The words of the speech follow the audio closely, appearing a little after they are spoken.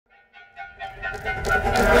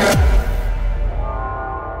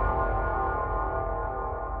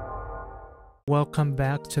Welcome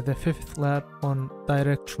back to the 5th lab on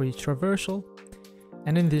directory traversal,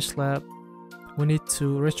 and in this lab we need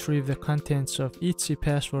to retrieve the contents of each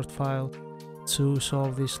password file to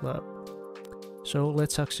solve this lab. So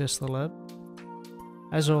let's access the lab.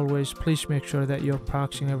 As always, please make sure that you're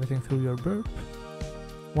proxying everything through your burp.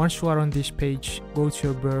 Once you are on this page, go to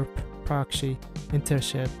your burp, proxy,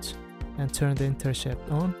 intercept, and turn the intercept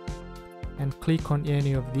on, and click on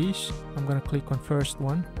any of these. I'm going to click on first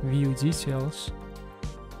one, view details.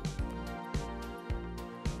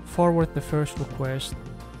 Forward the first request,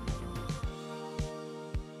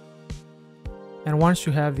 and once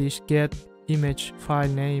you have this get image file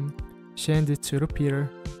name, send it to repeater.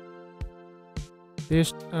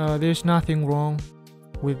 There's nothing wrong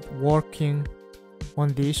with working on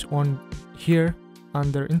this on here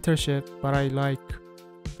under intercept, but I like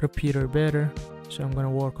repeater better, so I'm gonna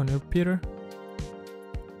work on repeater.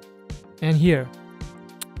 And here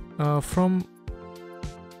from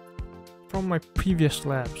my previous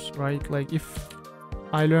labs, right, like if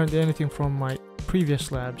I learned anything from my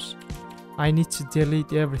previous labs, I need to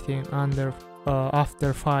delete everything under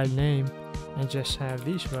after file name and just have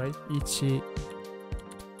this, right, each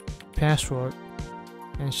password,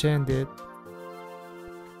 and send it.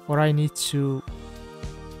 Or I need to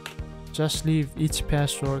just leave each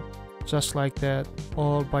password just like that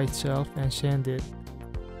all by itself and send it,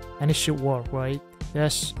 and it should work, right?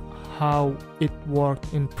 That's how it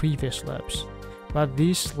worked in previous labs, but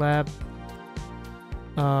this lab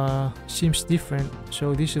seems different,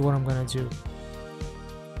 so this is what I'm gonna do.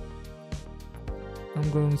 I'm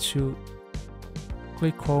going to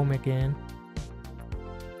click home again,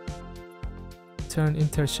 turn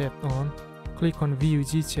intercept on, click on view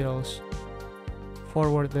details,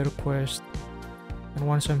 forward the request, and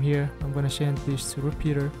once I'm here, I'm gonna send this to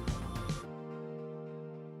repeater.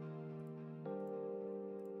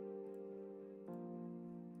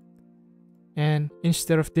 And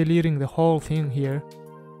instead of deleting the whole thing here,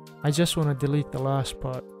 I just want to delete the last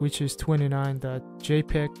part, which is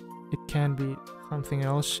 29.jpg. It can be something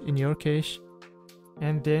else in your case,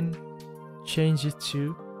 and then change it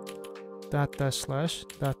to //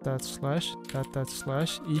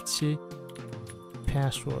 each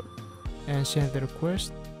password, and send the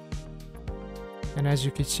request. And as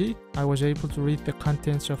you can see, I was able to read the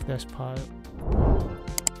contents of this file.